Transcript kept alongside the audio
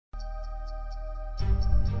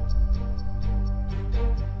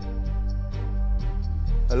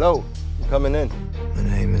Hello, I'm coming in. My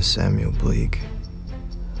name is Samuel Bleak.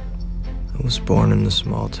 I was born in the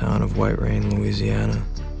small town of White Rain, Louisiana.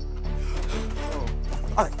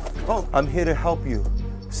 I'm here to help you,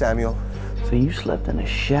 Samuel. So you slept in a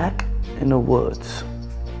shack in the woods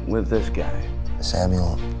with this guy?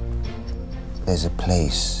 Samuel, there's a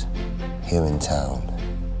place here in town.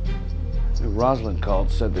 Rosalind called,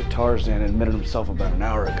 said that Tarzan admitted himself about an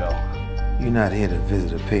hour ago. You're not here to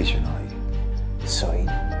visit a patient, are you? So he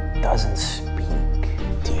doesn't speak.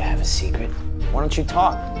 Do you have a secret? Why don't you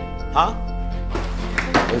talk? Huh?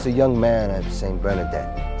 There's a young man at St.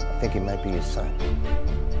 Bernadette. I think he might be his son.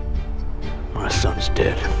 My son's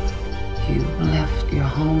dead. You left your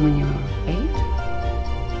home when you were 8?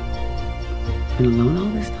 Been alone all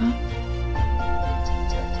this time?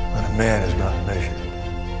 When a man is not measured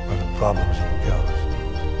by the problems he encounters,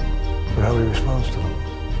 but how he responds to them.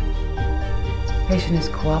 Patient is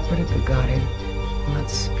cooperative but guarded. Will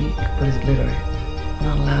not speak but is literate. Will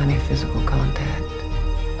not allow any physical contact.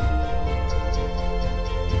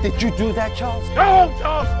 Did you do that, Charles? Go home,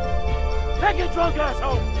 Charles! Take your drunk ass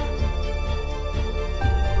home!